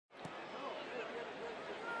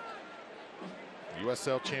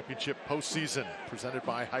USL Championship postseason presented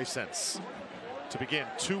by Hisense to begin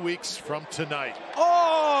 2 weeks from tonight.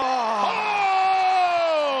 Oh!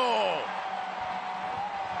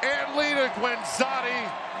 And Lita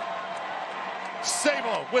Guenzati,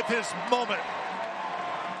 Sabo with his moment.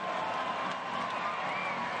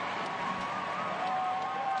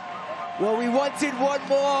 Well, we wanted one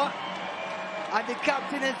more, and the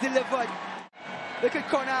captain has delivered. Look at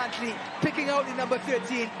Connor Antley picking out the number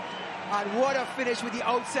 13, and what a finish with the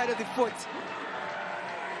outside of the foot.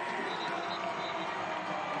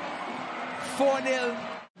 4-0.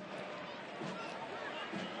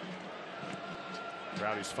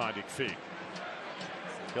 Rowdies finding feet.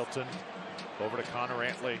 Hilton over to Connor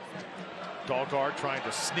Antley. Dalgard trying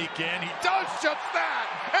to sneak in. He does just that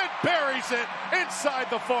and buries it inside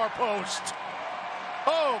the far post.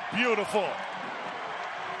 Oh, beautiful.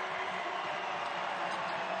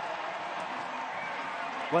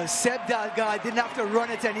 Well, Seb Dalgard didn't have to run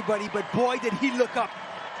at anybody, but boy, did he look up.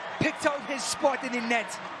 Picked out his spot in the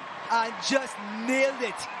net and just nailed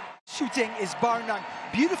it. Shooting is bar none.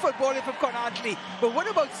 Beautiful ball from Connor Antley. But what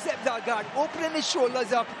about Seb Dalgard opening his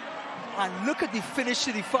shoulders up and look at the finish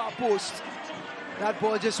to the far post. That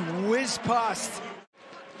ball just whizzed past.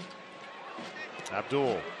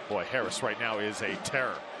 Abdul, boy, Harris right now is a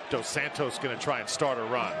terror. Dos Santos going to try and start a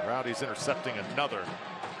run. Rowdies intercepting another.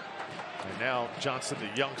 And now Johnson, the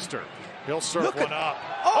youngster, he'll serve one up.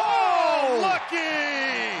 Oh, lucky!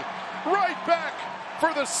 Right back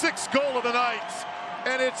for the 6th goal of the night.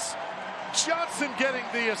 And it's Johnson getting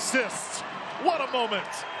the assist. What a moment.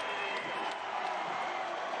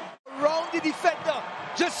 Around the defender,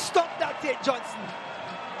 just stop that hit, Johnson.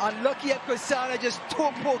 Unlucky at Kosana, just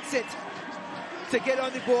toe pokes it to get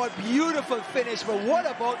on the board. Beautiful finish, but what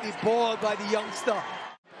about the ball by the youngster?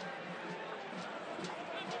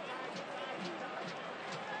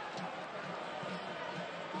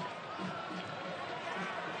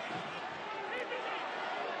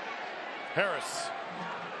 Harris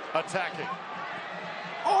attacking.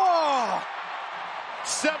 Oh!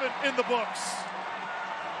 7 in the books.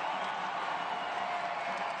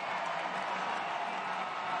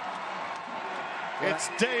 It's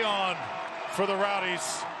day on for the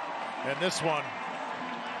Rowdies, and this one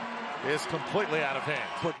is completely out of hand.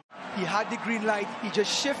 But he had the green light. He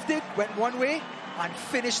just shifted, went one way, and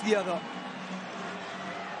finished the other.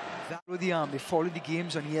 They follow the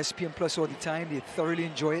games on ESPN Plus all the time. They thoroughly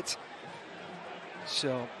enjoy it.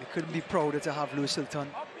 So they couldn't be prouder to have Lewis Hilton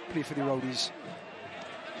play for the Rowdies.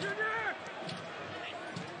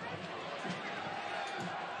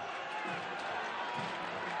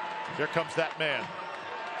 Here comes that man.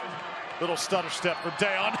 Little stutter step for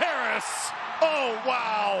Dayon Harris. Oh,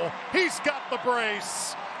 wow. He's got the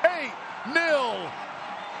brace. 8-0.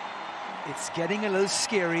 It's getting a little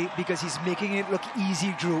scary because he's making it look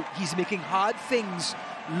easy, Drew. He's making hard things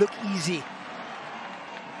look easy.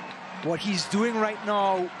 What he's doing right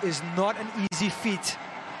now is not an easy feat.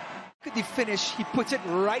 Look at the finish. He puts it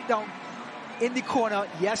right down in the corner.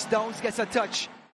 Yes, Downs gets a touch.